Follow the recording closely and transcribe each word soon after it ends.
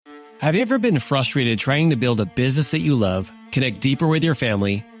Have you ever been frustrated trying to build a business that you love, connect deeper with your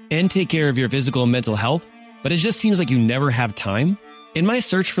family, and take care of your physical and mental health, but it just seems like you never have time? In my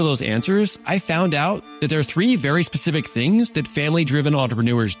search for those answers, I found out that there are 3 very specific things that family-driven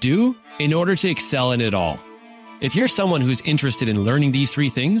entrepreneurs do in order to excel in it all. If you're someone who's interested in learning these 3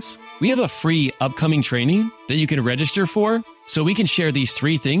 things, we have a free upcoming training that you can register for so we can share these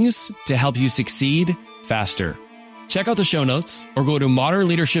 3 things to help you succeed faster. Check out the show notes or go to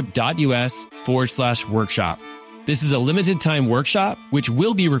modernleadership.us/workshop. This is a limited time workshop, which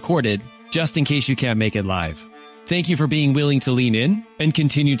will be recorded just in case you can't make it live. Thank you for being willing to lean in and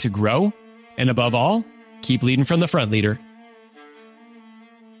continue to grow. And above all, keep leading from the front, leader.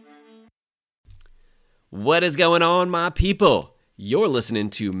 What is going on, my people? You're listening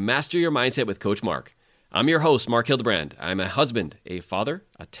to Master Your Mindset with Coach Mark. I'm your host, Mark Hildebrand. I'm a husband, a father,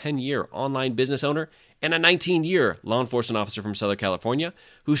 a 10-year online business owner, and a 19-year law enforcement officer from Southern California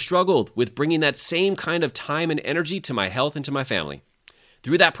who struggled with bringing that same kind of time and energy to my health and to my family.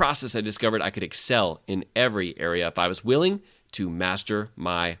 Through that process, I discovered I could excel in every area if I was willing to master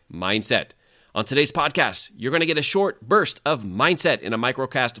my mindset. On today's podcast, you're going to get a short burst of mindset in a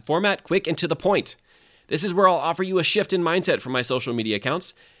microcast format, quick and to the point. This is where I'll offer you a shift in mindset from my social media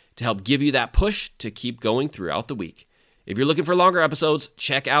accounts to help give you that push to keep going throughout the week. If you're looking for longer episodes,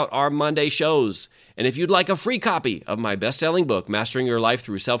 check out our Monday shows. And if you'd like a free copy of my best-selling book, Mastering Your Life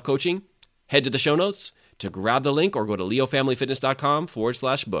Through Self-Coaching, head to the show notes to grab the link or go to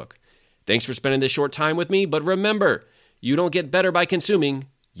leofamilyfitness.com/book. Thanks for spending this short time with me, but remember, you don't get better by consuming,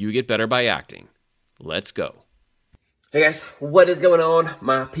 you get better by acting. Let's go. Hey guys, what is going on,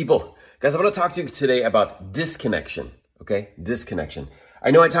 my people? Guys, I want to talk to you today about disconnection, okay? Disconnection. I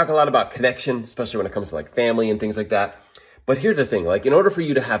know I talk a lot about connection, especially when it comes to like family and things like that. But here's the thing, like in order for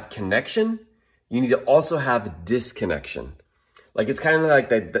you to have connection, you need to also have disconnection. Like it's kind of like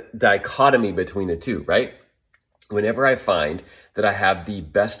the dichotomy between the two, right? Whenever I find that I have the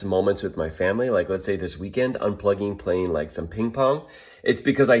best moments with my family, like let's say this weekend, unplugging, playing like some ping pong, it's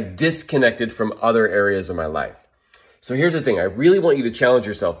because I disconnected from other areas of my life. So here's the thing, I really want you to challenge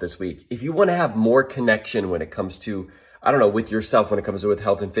yourself this week. If you want to have more connection when it comes to, I don't know, with yourself, when it comes to with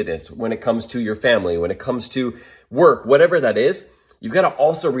health and fitness, when it comes to your family, when it comes to work, whatever that is, you've got to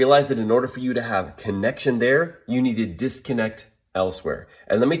also realize that in order for you to have connection there, you need to disconnect elsewhere.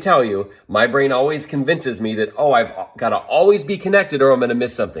 And let me tell you, my brain always convinces me that, I've got to always be connected or I'm going to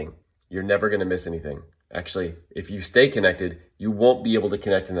miss something. You're never going to miss anything. Actually, if you stay connected, you won't be able to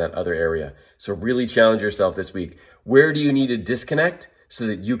connect in that other area. So really challenge yourself this week. Where do you need to disconnect so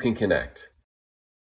that you can connect?